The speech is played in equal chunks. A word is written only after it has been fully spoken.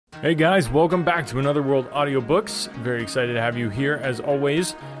Hey guys, welcome back to Another World Audiobooks. Very excited to have you here as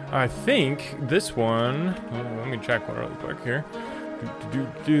always. I think this one, let me check one really quick here.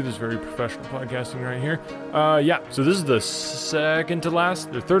 Do this very professional podcasting right here. So this is the third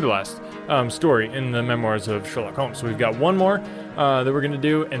to last story in the memoirs of Sherlock Holmes. So we've got one more that we're going to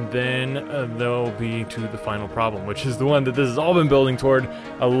do, and then there'll be to the final problem, which is the one that this has all been building toward.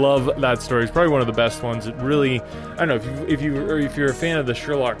 I love that story. It's probably one of the best ones. It really, I don't know, if you're a fan of the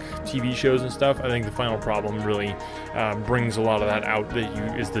Sherlock TV shows and stuff, I think the final problem really brings a lot of that out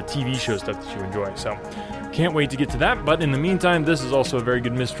that is the TV show stuff that you enjoy. So can't wait to get to that, but in the meantime, this is also a very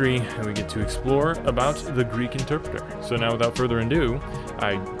good mystery, and we get to explore about the Greek interpreter. So now, without further ado,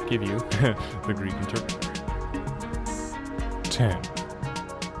 I give you the Greek interpreter. 10.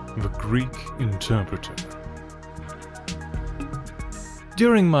 The Greek interpreter.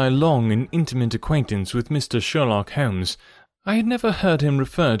 During my long and intimate acquaintance with Mr. Sherlock Holmes, I had never heard him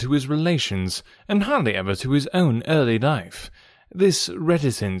refer to his relations, and hardly ever to his own early life. This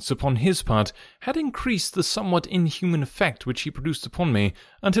reticence upon his part had increased the somewhat inhuman effect which he produced upon me,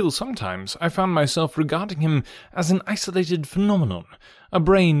 until sometimes I found myself regarding him as an isolated phenomenon, a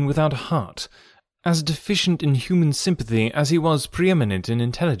brain without a heart, as deficient in human sympathy as he was preeminent in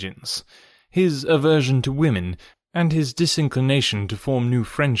intelligence. His aversion to women, and his disinclination to form new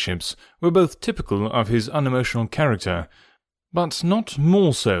friendships, were both typical of his unemotional character, but not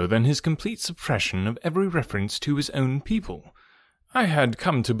more so than his complete suppression of every reference to his own people. I had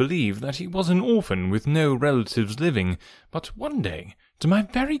come to believe that he was an orphan with no relatives living, but one day, to my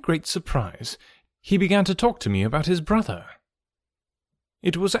very great surprise, he began to talk to me about his brother.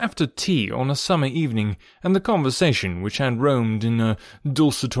 It was after tea on a summer evening, and the conversation, which had roamed in a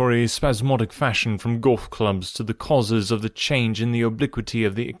desultory, spasmodic fashion from golf clubs to the causes of the change in the obliquity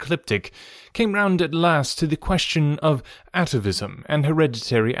of the ecliptic, came round at last to the question of atavism and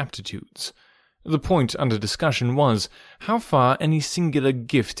hereditary aptitudes. The point under discussion was how far any singular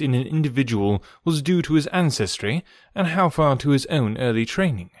gift in an individual was due to his ancestry, and how far to his own early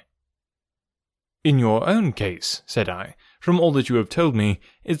training. "In your own case," said I, "from all that you have told me,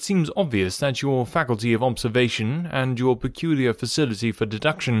 it seems obvious that your faculty of observation and your peculiar facility for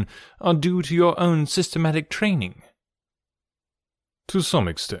deduction are due to your own systematic training." "To some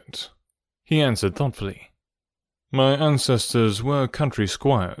extent," he answered thoughtfully. "My ancestors were country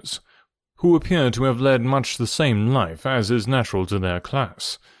squires, who appear to have led much the same life as is natural to their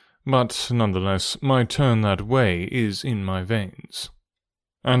class, but nonetheless my turn that way is in my veins,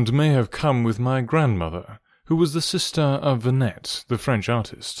 and may have come with my grandmother, who was the sister of Vernet, the French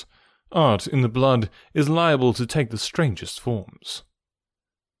artist. Art in the blood is liable to take the strangest forms."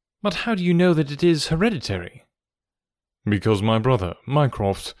 "But how do you know that it is hereditary?" "Because my brother,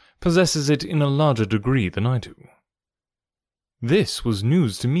 Mycroft, possesses it in a larger degree than I do." This was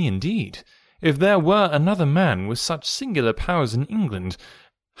news to me indeed. If there were another man with such singular powers in England,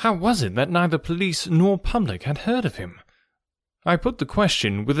 how was it that neither police nor public had heard of him? I put the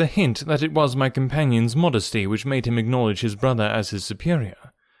question with a hint that it was my companion's modesty which made him acknowledge his brother as his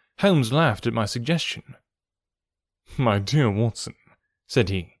superior. Holmes laughed at my suggestion. "My dear Watson," said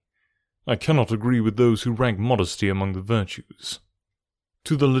he, "I cannot agree with those who rank modesty among the virtues.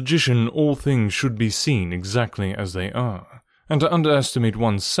 To the logician all things should be seen exactly as they are, and to underestimate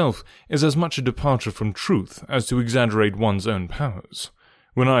one's self is as much a departure from truth as to exaggerate one's own powers.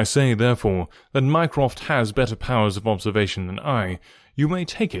 When I say, therefore, that Mycroft has better powers of observation than I, you may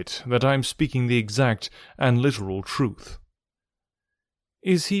take it that I am speaking the exact and literal truth."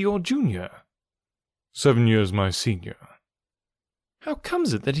 "Is he your junior?" 7 years my senior." "How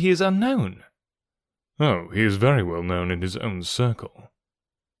comes it that he is unknown?" "Oh, he is very well known in his own circle."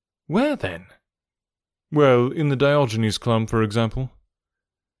 "Where, then?" "Well, in the Diogenes Club, for example."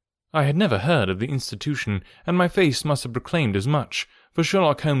 I had never heard of the institution, and my face must have proclaimed as much, for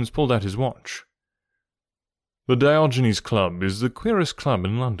Sherlock Holmes pulled out his watch. "The Diogenes Club is the queerest club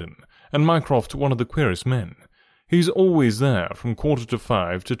in London, and Mycroft one of the queerest men. He's always there from 5:15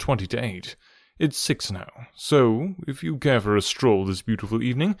 to 8:20. It's 6 now, so, if you care for a stroll this beautiful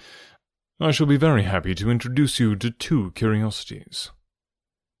evening, I shall be very happy to introduce you to 2 curiosities."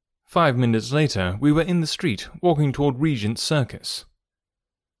 5 minutes later, we were in the street, walking toward Regent's Circus.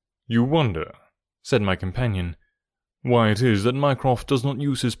 "You wonder," said my companion, "why it is that Mycroft does not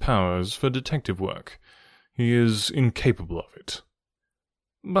use his powers for detective work. He is incapable of it."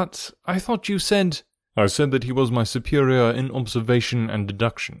 "But I thought you said—" "I said that he was my superior in observation and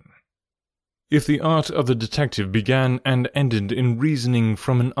deduction. If the art of the detective began and ended in reasoning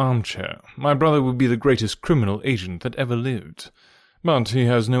from an armchair, my brother would be the greatest criminal agent that ever lived. But he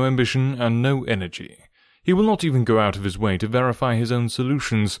has no ambition and no energy. He will not even go out of his way to verify his own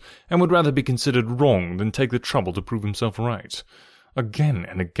solutions, and would rather be considered wrong than take the trouble to prove himself right. Again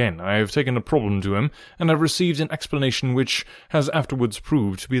and again I have taken a problem to him, and have received an explanation which has afterwards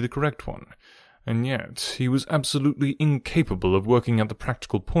proved to be the correct one. And yet he was absolutely incapable of working out the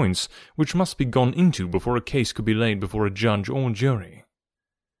practical points which must be gone into before a case could be laid before a judge or jury.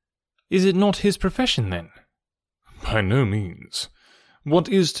 Is it not his profession, then? By no means. What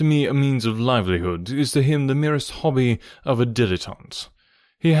is to me a means of livelihood is to him the merest hobby of a dilettante.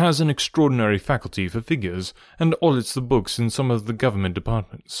 He has an extraordinary faculty for figures, and audits the books in some of the government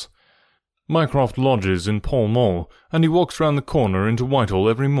departments. Mycroft lodges in Pall Mall, and he walks round the corner into Whitehall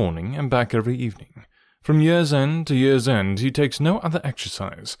every morning and back every evening. From year's end to year's end he takes no other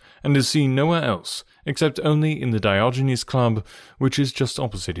exercise, and is seen nowhere else, except only in the Diogenes Club, which is just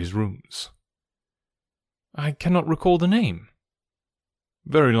opposite his rooms. I cannot recall the name.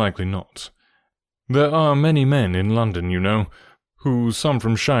 Very likely not. There are many men in London, you know, who, some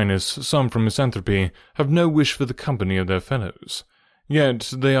from shyness, some from misanthropy, have no wish for the company of their fellows.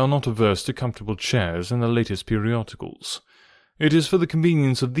 Yet they are not averse to comfortable chairs and the latest periodicals. It is for the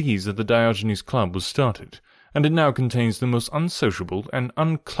convenience of these that the Diogenes Club was started, and it now contains the most unsociable and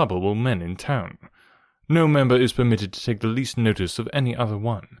unclubbable men in town. No member is permitted to take the least notice of any other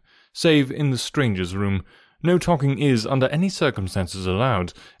one, save in the strangers' room. No talking is, under any circumstances,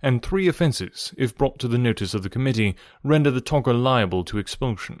 allowed, and 3 offences, if brought to the notice of the committee, render the talker liable to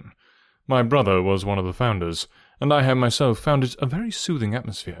expulsion. My brother was one of the founders, and I have myself found it a very soothing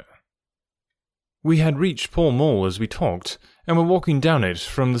atmosphere. We had reached Pall Mall as we talked, and were walking down it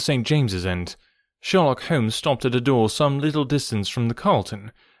from the St. James's end. Sherlock Holmes stopped at a door some little distance from the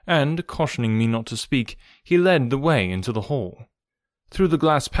Carlton, and, cautioning me not to speak, he led the way into the hall. Through the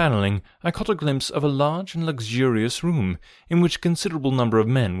glass panelling, I caught a glimpse of a large and luxurious room, in which a considerable number of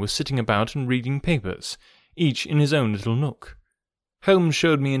men were sitting about and reading papers, each in his own little nook. Holmes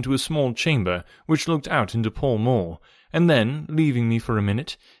showed me into a small chamber which looked out into Pall Mall, and then, leaving me for a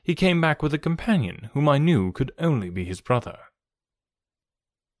minute, he came back with a companion whom I knew could only be his brother.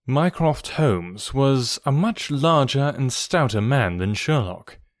 Mycroft Holmes was a much larger and stouter man than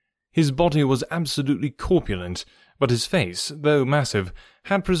Sherlock. His body was absolutely corpulent, but his face, though massive,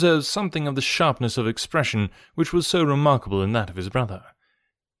 had preserved something of the sharpness of expression which was so remarkable in that of his brother.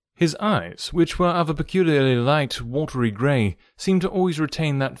 His eyes, which were of a peculiarly light, watery grey, seemed to always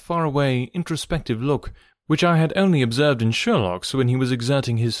retain that far-away, introspective look which I had only observed in Sherlock's when he was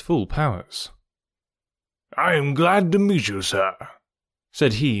exerting his full powers. "I am glad to meet you, sir,"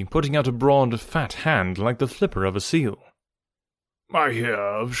 said he, putting out a broad, fat hand like the flipper of a seal. "I hear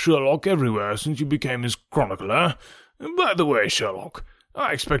of Sherlock everywhere since you became his chronicler. By the way, Sherlock,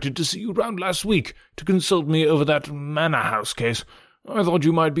 I expected to see you round last week to consult me over that Manor House case. I thought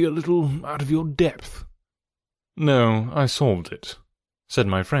you might be a little out of your depth." "No, I solved it," said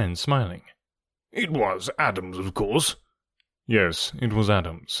my friend, smiling. "It was Adams, of course?" "Yes, it was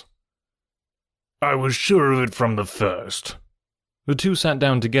Adams." "I was sure of it from the first." The two sat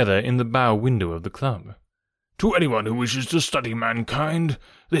down together in the bow window of the club. "To anyone who wishes to study mankind,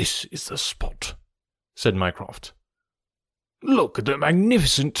 this is the spot," said Mycroft. "Look at the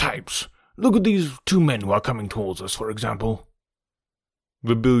magnificent types. Look at these 2 men who are coming towards us, for example."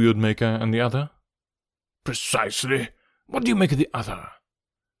 "The billiard-maker and the other?" "Precisely. What do you make of the other?"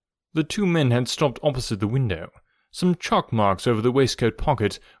 The 2 men had stopped opposite the window. Some chalk marks over the waistcoat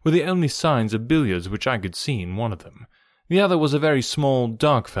pocket were the only signs of billiards which I could see in one of them. The other was a very small,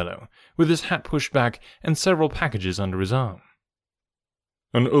 dark fellow, with his hat pushed back and several packages under his arm.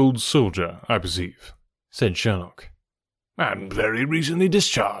 "An old soldier, I perceive," said Sherlock. "And very recently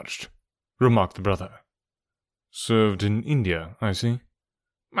discharged," remarked the brother. "Served in India, I see."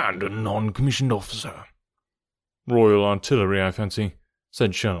 "And a non-commissioned officer." "Royal Artillery, I fancy,"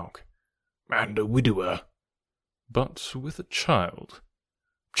 said Sherlock. "And a widower." "But with a child."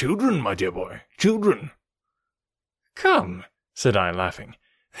 "Children, my dear boy, children." "Come," said I, laughing,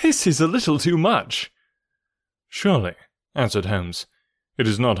 "this is a little too much." "Surely," answered Holmes. "It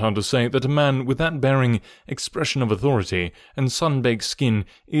is not hard to say that a man with that bearing, expression of authority, and sun-baked skin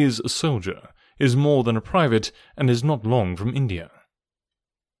is a soldier, is more than a private, and is not long from India."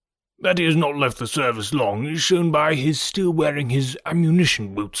 "That he has not left the service long is shown by his still wearing his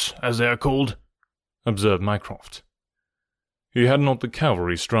ammunition boots, as they are called," observed Mycroft. "He had not the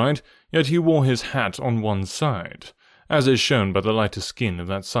cavalry stride, yet he wore his hat on one side, as is shown by the lighter skin of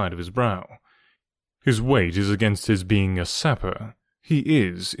that side of his brow. His weight is against his being a sapper. He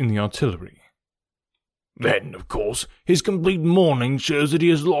is in the artillery." "Then, of course, his complete mourning shows that he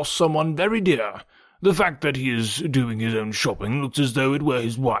has lost someone very dear. The fact that he is doing his own shopping looks as though it were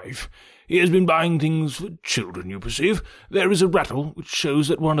his wife. He has been buying things for children, you perceive. There is a rattle, which shows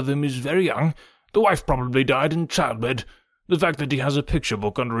that one of them is very young. The wife probably died in childbed. The fact that he has a picture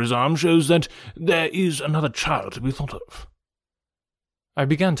book under his arm shows that there is another child to be thought of." I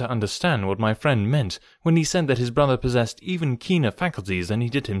began to understand what my friend meant when he said that his brother possessed even keener faculties than he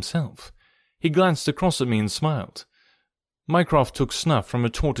did himself. He glanced across at me and smiled. Mycroft took snuff from a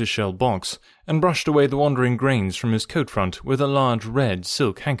tortoise-shell box and brushed away the wandering grains from his coat front with a large red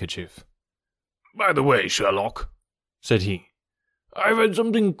silk handkerchief. "By the way, Sherlock," said he, "I've had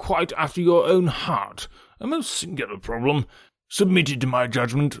something quite after your own heart, a most singular problem, submitted to my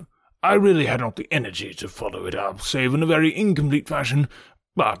judgment. I really had not the energy to follow it up, save in a very incomplete fashion,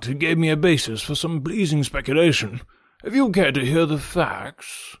 but it gave me a basis for some pleasing speculation. If you care to hear the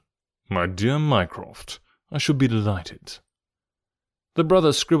facts—" "My dear Mycroft, I should be delighted." The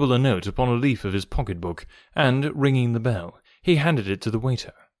brother scribbled a note upon a leaf of his pocket-book, and, ringing the bell, he handed it to the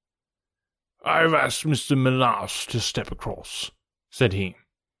waiter. "I've asked Mr. Melas to step across," said he.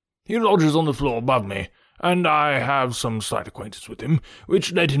 "He lodges on the floor above me, and I have some slight acquaintance with him,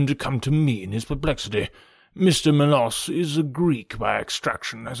 which led him to come to me in his perplexity. Mr. Melas is a Greek by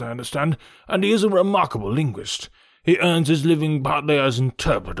extraction, as I understand, and he is a remarkable linguist. He earns his living partly as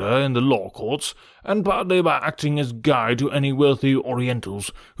interpreter in the law courts, and partly by acting as guide to any wealthy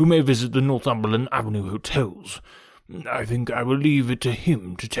Orientals who may visit the Northumberland Avenue hotels. I think I will leave it to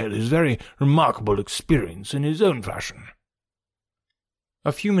him to tell his very remarkable experience in his own fashion."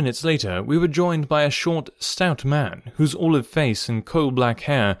 A few minutes later we were joined by a short, stout man, whose olive face and coal-black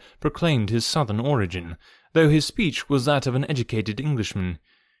hair proclaimed his southern origin, though his speech was that of an educated Englishman.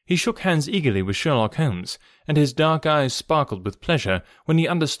 He shook hands eagerly with Sherlock Holmes, and his dark eyes sparkled with pleasure when he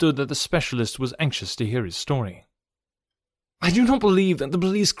understood that the specialist was anxious to hear his story. "I do not believe that the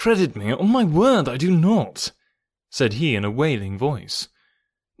police credit me, on my word I do not," said he in a wailing voice.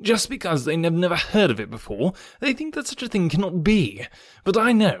 "Just because they have never heard of it before, they think that such a thing cannot be. But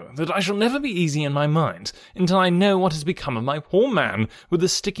I know that I shall never be easy in my mind until I know what has become of my poor man with the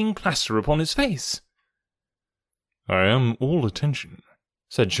sticking plaster upon his face." "I am all attention,"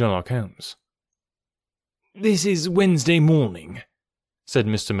 said Sherlock Holmes. "This is Wednesday morning," said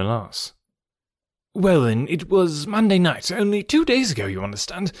Mr. Melas. "Well then, it was Monday night, only 2 days ago, you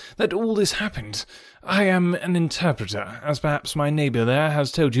understand, that all this happened. I am an interpreter, as perhaps my neighbour there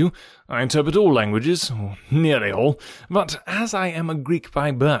has told you. I interpret all languages, or nearly all, but as I am a Greek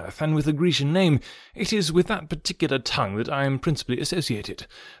by birth, and with a Grecian name, it is with that particular tongue that I am principally associated.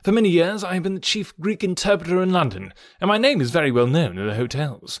 For many years I have been the chief Greek interpreter in London, and my name is very well known at the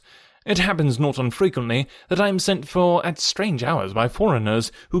hotels. It happens not unfrequently that I am sent for at strange hours by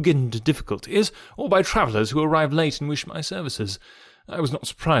foreigners who get into difficulties, or by travellers who arrive late and wish my services. I was not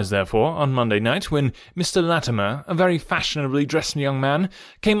surprised, therefore, on Monday night, when Mr. Latimer, a very fashionably dressed young man,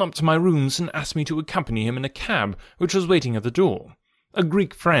 came up to my rooms and asked me to accompany him in a cab which was waiting at the door. A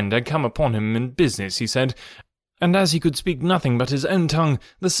Greek friend had come upon him in business, he said, and as he could speak nothing but his own tongue,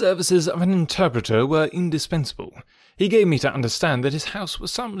 the services of an interpreter were indispensable. He gave me to understand that his house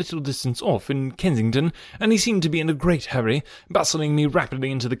was some little distance off in Kensington, and he seemed to be in a great hurry, bustling me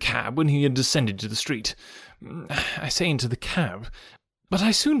rapidly into the cab when he had descended to the street. I say into the cab, but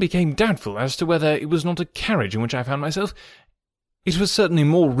I soon became doubtful as to whether it was not a carriage in which I found myself. It was certainly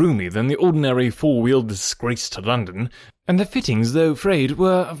more roomy than the ordinary four-wheeled disgrace to London, and the fittings, though frayed,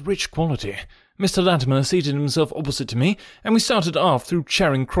 were of rich quality. Mr. Latimer seated himself opposite to me, and we started off through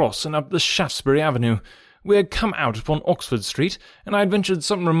Charing Cross and up the Shaftesbury Avenue. We had come out upon Oxford Street, and I had ventured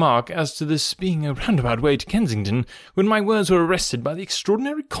some remark as to this being a roundabout way to Kensington, when my words were arrested by the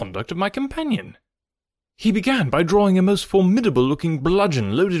extraordinary conduct of my companion. He began by drawing a most formidable-looking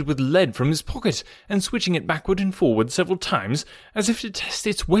bludgeon loaded with lead from his pocket, and switching it backward and forward several times, as if to test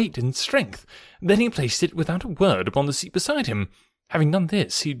its weight and strength. Then he placed it without a word upon the seat beside him. Having done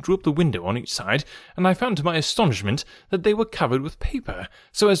this, he drew up the window on each side, and I found to my astonishment that they were covered with paper,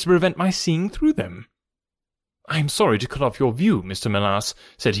 so as to prevent my seeing through them. "I am sorry to cut off your view, Mr. Melas,"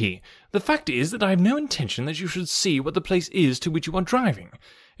 said he. "The fact is that I have no intention that you should see what the place is to which you are driving.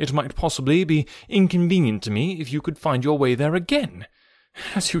 It might possibly be inconvenient to me if you could find your way there again."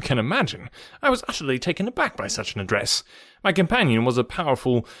 As you can imagine, I was utterly taken aback by such an address. My companion was a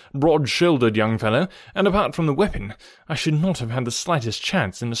powerful, broad-shouldered young fellow, and apart from the weapon, I should not have had the slightest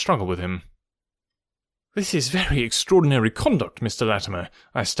chance in a struggle with him. "This is very extraordinary conduct, Mr. Latimer,"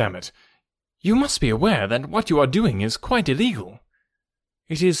 I stammered. "You must be aware that what you are doing is quite illegal."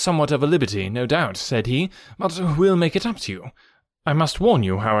 "It is somewhat of a liberty, no doubt," said he, "but we'll make it up to you. I must warn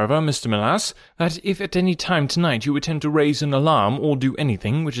you, however, Mr. Melas, that if at any time tonight you attempt to raise an alarm or do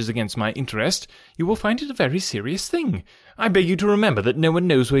anything which is against my interest, you will find it a very serious thing. I beg you to remember that no one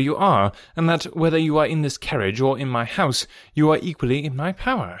knows where you are, and that whether you are in this carriage or in my house, you are equally in my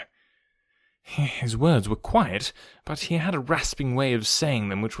power." His words were quiet, but he had a rasping way of saying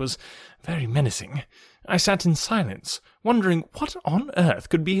them which was very menacing. I sat in silence, wondering what on earth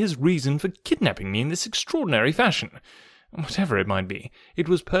could be his reason for kidnapping me in this extraordinary fashion. Whatever it might be, it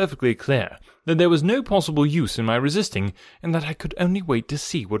was perfectly clear that there was no possible use in my resisting, and that I could only wait to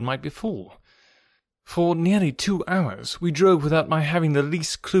see what might befall. For nearly 2 hours we drove without my having the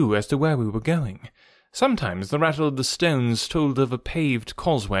least clue as to where we were going. Sometimes the rattle of the stones told of a paved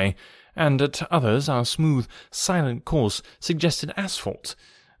causeway, and at others our smooth, silent course suggested asphalt.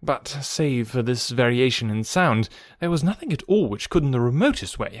 But, save for this variation in sound, there was nothing at all which could in the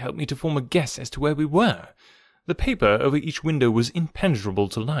remotest way help me to form a guess as to where we were. The paper over each window was impenetrable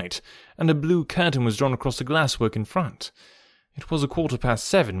to light, and a blue curtain was drawn across the glasswork in front. It was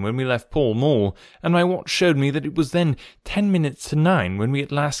 7:15 when we left Pall Mall, and my watch showed me that it was then 10 minutes to 9 when we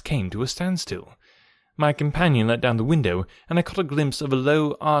at last came to a standstill. My companion let down the window, and I caught a glimpse of a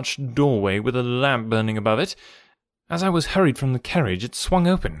low, arched doorway with a lamp burning above it. As I was hurried from the carriage, it swung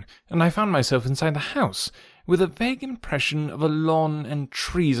open, and I found myself inside the house, with a vague impression of a lawn and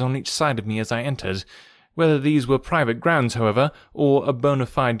trees on each side of me as I entered. Whether these were private grounds, however, or a bona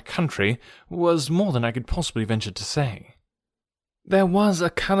fide country, was more than I could possibly venture to say. There was a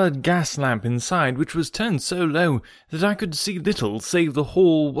coloured gas lamp inside, which was turned so low that I could see little save the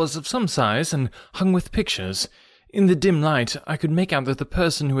hall was of some size and hung with pictures. In the dim light, I could make out that the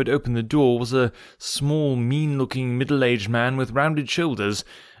person who had opened the door was a small, mean-looking, middle-aged man with rounded shoulders.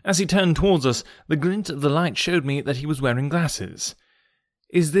 As he turned towards us, the glint of the light showed me that he was wearing glasses.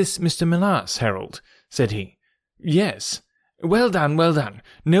 "Is this Mr. Melas, Harold?" said he. "Yes." Well done, well done.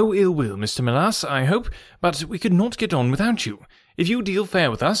 No ill will, Mr. Melas, I hope, but we could not get on without you. If you deal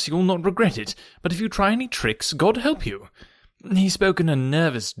fair with us, you'll not regret it, but if you try any tricks, God help you." He spoke in a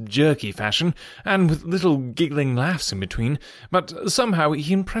nervous, jerky fashion, and with little giggling laughs in between, but somehow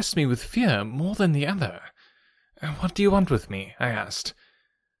he impressed me with fear more than the other. "What do you want with me?" I asked.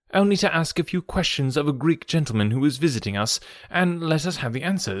 "Only to ask a few questions of a Greek gentleman who is visiting us, and let us have the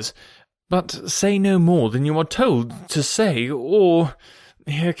answers. But say no more than you are told to say, or—"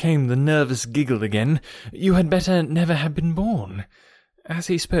 Here came the nervous giggle again. "You had better never have been born." As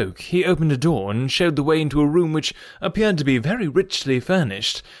he spoke, he opened a door and showed the way into a room which appeared to be very richly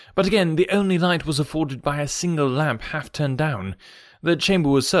furnished, but again the only light was afforded by a single lamp half turned down. The chamber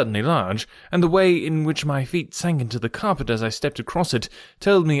was certainly large, and the way in which my feet sank into the carpet as I stepped across it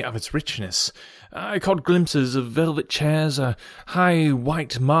told me of its richness. I caught glimpses of velvet chairs, a high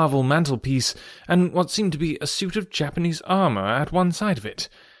white marble mantelpiece, and what seemed to be a suit of Japanese armour at one side of it.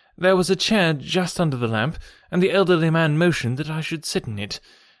 There was a chair just under the lamp, and the elderly man motioned that I should sit in it.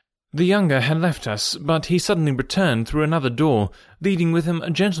 The younger had left us, but he suddenly returned through another door, leading with him a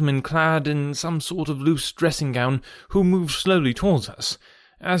gentleman clad in some sort of loose dressing-gown, who moved slowly towards us.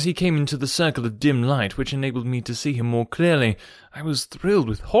 As he came into the circle of dim light which enabled me to see him more clearly, I was thrilled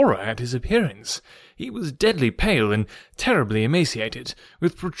with horror at his appearance. He was deadly pale and terribly emaciated,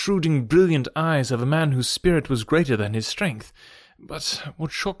 with protruding brilliant eyes of a man whose spirit was greater than his strength. But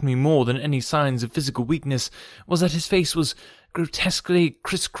what shocked me more than any signs of physical weakness was that his face was grotesquely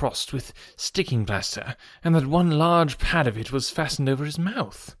criss-crossed with sticking plaster, and that one large pad of it was fastened over his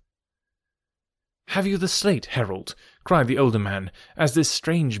mouth. "Have you the slate, Harold?" cried the older man, as this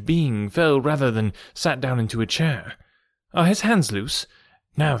strange being fell rather than sat down into a chair. "Are his hands loose?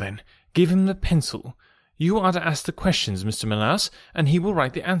 Now then, give him the pencil. You are to ask the questions, Mr. Melas, and he will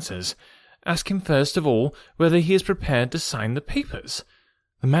write the answers. Ask him first of all whether he is prepared to sign the papers."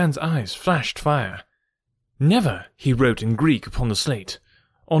 The man's eyes flashed fire. "Never," he wrote in Greek upon the slate.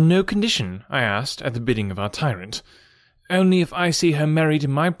 "On no condition?" I asked, at the bidding of our tyrant. "Only if I see her married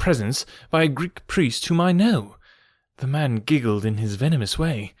in my presence by a Greek priest whom I know." The man giggled in his venomous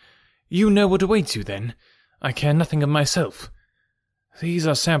way. "You know what awaits you, then? I care nothing of myself." These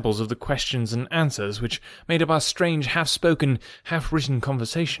are samples of the questions and answers which made up our strange half-spoken, half-written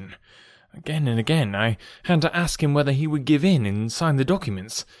conversation. Again and again I had to ask him whether he would give in and sign the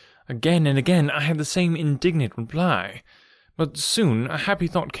documents. Again and again I had the same indignant reply. But soon a happy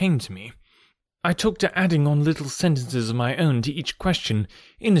thought came to me. I took to adding on little sentences of my own to each question,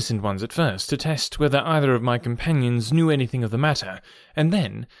 innocent ones at first, to test whether either of my companions knew anything of the matter, and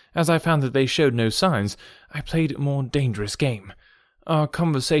then, as I found that they showed no signs, I played a more dangerous game. Our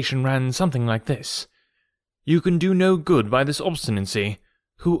conversation ran something like this. "You can do no good by this obstinacy.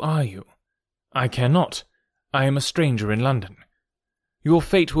 Who are you?" "I care not. I am a stranger in London." Your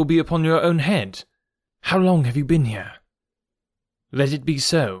fate will be upon your own head. How long have you been here?" "Let it be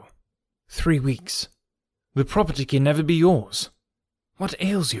so. 3 weeks. The property can never be yours. What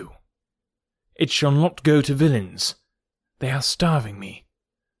ails you?" "It shall not go to villains. They are starving me."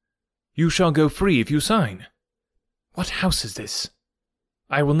 "You shall go free if you sign." "What house is this?"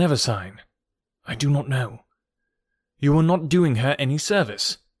 "I will never sign. I do not know." "You are not doing her any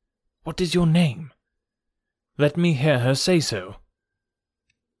service. What is your name?" "Let me hear her say so."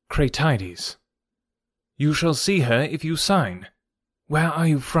 "Cratides." "You shall see her if you sign. Where are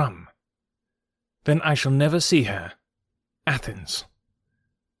you from?" "Then I shall never see her. Athens."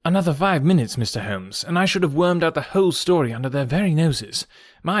 Another 5 minutes, Mr. Holmes, and I should have wormed out the whole story under their very noses.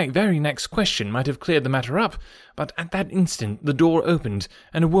 My very next question might have cleared the matter up, but at that instant the door opened,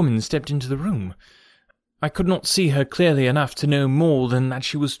 and a woman stepped into the room. I could not see her clearly enough to know more than that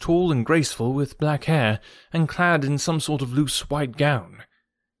she was tall and graceful, with black hair, and clad in some sort of loose white gown.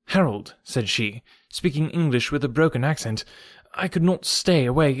 "Harold," said she, speaking English with a broken accent, "I could not stay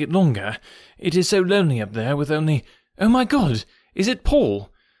away longer. It is so lonely up there with only— Oh my God! Is it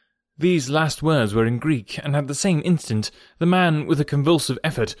Paul?" These last words were in Greek, and at the same instant the man, with a convulsive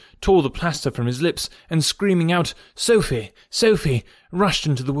effort, tore the plaster from his lips, and screaming out, "Sophie! Sophie!" rushed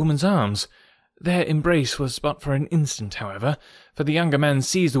into the woman's arms. Their embrace was but for an instant, however, for the younger man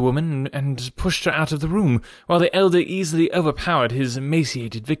seized the woman and pushed her out of the room, while the elder easily overpowered his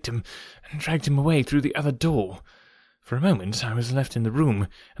emaciated victim and dragged him away through the other door. For a moment I was left in the room,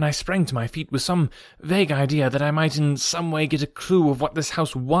 and I sprang to my feet with some vague idea that I might in some way get a clue of what this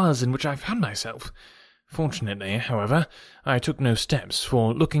house was in which I found myself. Fortunately, however, I took no steps,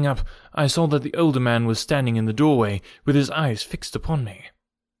 for, looking up, I saw that the older man was standing in the doorway, with his eyes fixed upon me.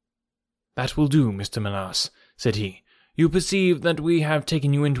 "That will do, Mr. Melas," said he. "You perceive that we have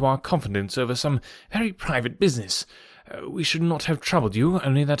taken you into our confidence over some very private business. We should not have troubled you,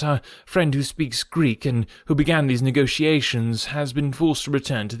 only that our friend who speaks Greek and who began these negotiations has been forced to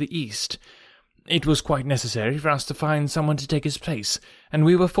return to the East. It was quite necessary for us to find someone to take his place, and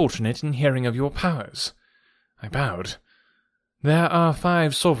we were fortunate in hearing of your powers." I bowed. "There are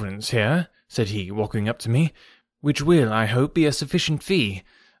 5 sovereigns here," said he, walking up to me, "which will, I hope, be a sufficient fee.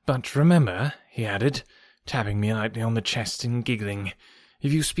 But remember," he added, tapping me lightly on the chest and giggling,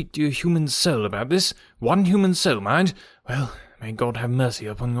 "if you speak to a human soul about this, one human soul, mind, well, may God have mercy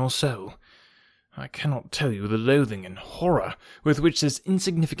upon your soul. I cannot tell you the loathing and horror with which this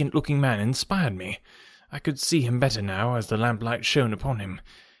insignificant-looking man inspired me. I could see him better now as the lamplight shone upon him.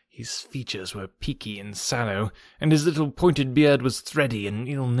 His features were peaky and sallow, and his little pointed beard was thready and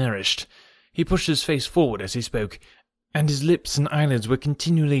ill-nourished. He pushed his face forward as he spoke, and his lips and eyelids were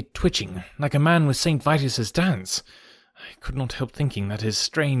continually twitching, like a man with St. Vitus's dance. I could not help thinking that his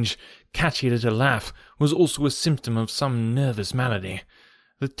strange, catchy little laugh was also a symptom of some nervous malady.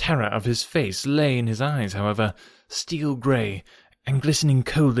 The terror of his face lay in his eyes, however, steel-grey, and glistening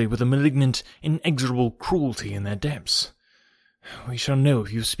coldly with a malignant, inexorable cruelty in their depths. "We shall know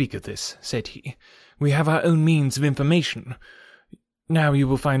if you speak of this," said he. "We have our own means of information. Now you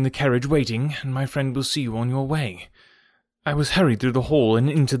will find the carriage waiting, and my friend will see you on your way." I was hurried through the hall and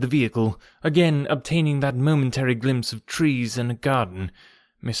into the vehicle, again obtaining that momentary glimpse of trees and a garden.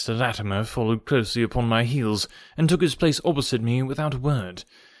 Mr. Latimer followed closely upon my heels, and took his place opposite me without a word.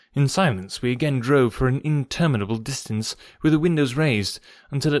 In silence we again drove for an interminable distance, with the windows raised,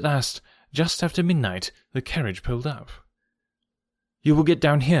 until at last, just after midnight, the carriage pulled up. "You will get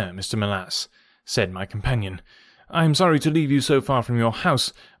down here, Mr. Melas," said my companion. "I am sorry to leave you so far from your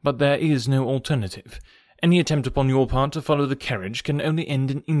house, but there is no alternative. Any attempt upon your part to follow the carriage can only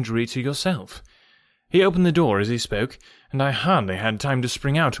end in injury to yourself." He opened the door as he spoke, and I hardly had time to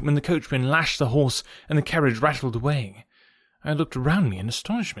spring out when the coachman lashed the horse and the carriage rattled away. I looked round me in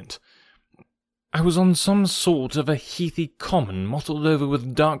astonishment. I was on some sort of a heathy common mottled over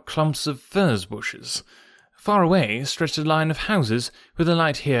with dark clumps of furze bushes. Far away stretched a line of houses, with a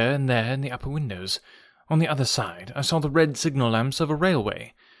light here and there in the upper windows. On the other side I saw the red signal lamps of a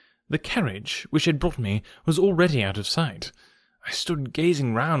railway. The carriage which had brought me was already out of sight. I stood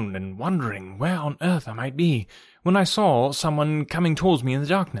gazing round and wondering where on earth I might be, when I saw someone coming towards me in the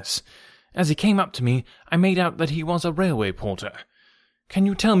darkness. As he came up to me, I made out that he was a railway porter. "Can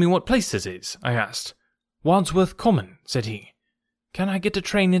you tell me what place this is?" I asked. "Wandsworth Common," said he. "Can I get a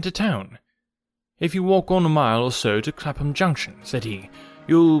train into town?" "If you walk on a mile or so to Clapham Junction," said he,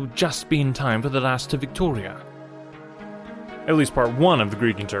 "you'll just be in time for the last to Victoria." At least part 1 of The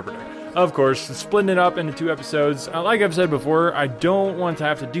Greek Interpreter. of course, splitting it up into 2 episodes. Like I've said before, I don't want to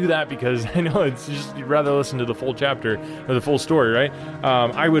have to do that because I know it's just, you'd rather listen to the full chapter or the full story, right?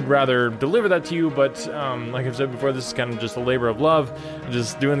 I would rather deliver that to you, but like I've said before, this is kind of just a labor of love. I'm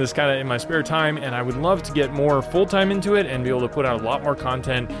just doing this kind of in my spare time, and I would love to get more full-time into it and be able to put out a lot more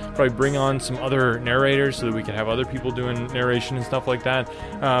content, probably bring on some other narrators so that we can have other people doing narration and stuff like that,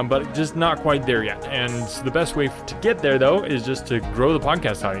 but just not quite there yet. And the best way to get there, though, is just to grow the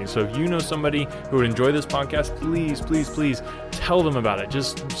podcast audience. So if you know somebody who would enjoy this podcast, please tell them about it.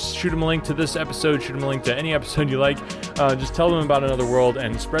 Just shoot them a link to this episode, shoot them a link to any episode you like. Just tell them about Another World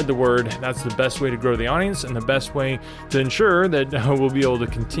and spread the word. That's the best way to grow the audience and the best way to ensure that we'll be able to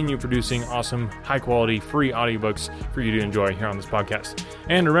continue producing awesome, high-quality, free audiobooks for you to enjoy here on this podcast.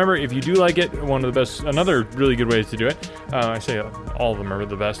 And remember, if you do like it, another really good way to do it, I say all of them are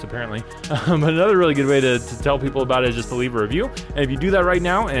the best apparently, but another really good way to tell people about it is just to leave a review. And if you do that right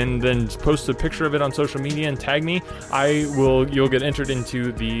now and then post a picture of it on social media and tag me, you'll get entered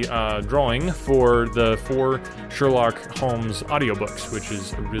into the drawing for the 4 Sherlock Holmes audiobooks, which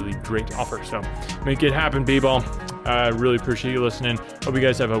is a really great offer. So make it happen, people. I really appreciate you listening. Hope you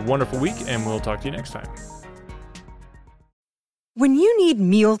guys have a wonderful week, and we'll talk to you next time. When you need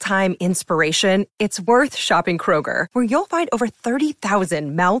mealtime inspiration, it's worth shopping Kroger, where you'll find over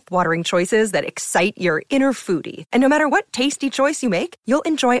 30,000 mouth-watering choices that excite your inner foodie. And no matter what tasty choice you make, you'll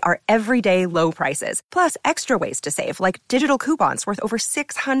enjoy our everyday low prices, plus extra ways to save, like digital coupons worth over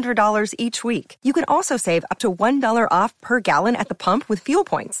 $600 each week. You can also save up to $1 off per gallon at the pump with fuel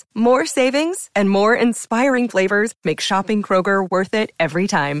points. More savings and more inspiring flavors make shopping Kroger worth it every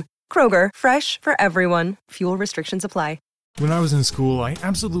time. Kroger, fresh for everyone. Fuel restrictions apply. When I was in school, I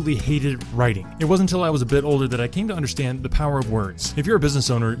absolutely hated writing. It wasn't until I was a bit older that I came to understand the power of words. If you're a business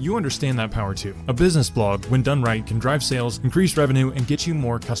owner, you understand that power too. A business blog, when done right, can drive sales, increase revenue, and get you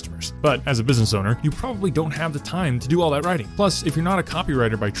more customers. But as a business owner, you probably don't have the time to do all that writing. Plus, if you're not a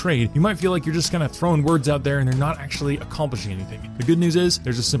copywriter by trade, you might feel like you're just kind of throwing words out there and they're not actually accomplishing anything. The good news is,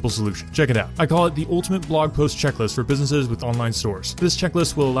 there's a simple solution. Check it out. I call it the ultimate blog post checklist for businesses with online stores. This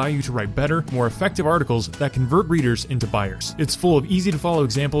checklist will allow you to write better, more effective articles that convert readers into buyers. It's full of easy-to-follow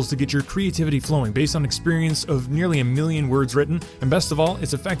examples to get your creativity flowing based on experience of nearly 1 million words written, and best of all,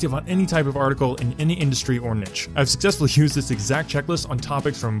 it's effective on any type of article in any industry or niche. I've successfully used this exact checklist on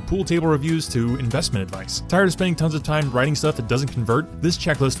topics from pool table reviews to investment advice. Tired of spending tons of time writing stuff that doesn't convert? This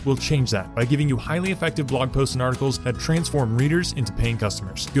checklist will change that by giving you highly effective blog posts and articles that transform readers into paying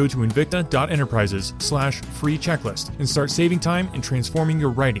customers. Go to invicta.enterprises/free checklist and start saving time and transforming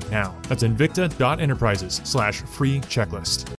your writing now. That's invicta.enterprises/free checklist.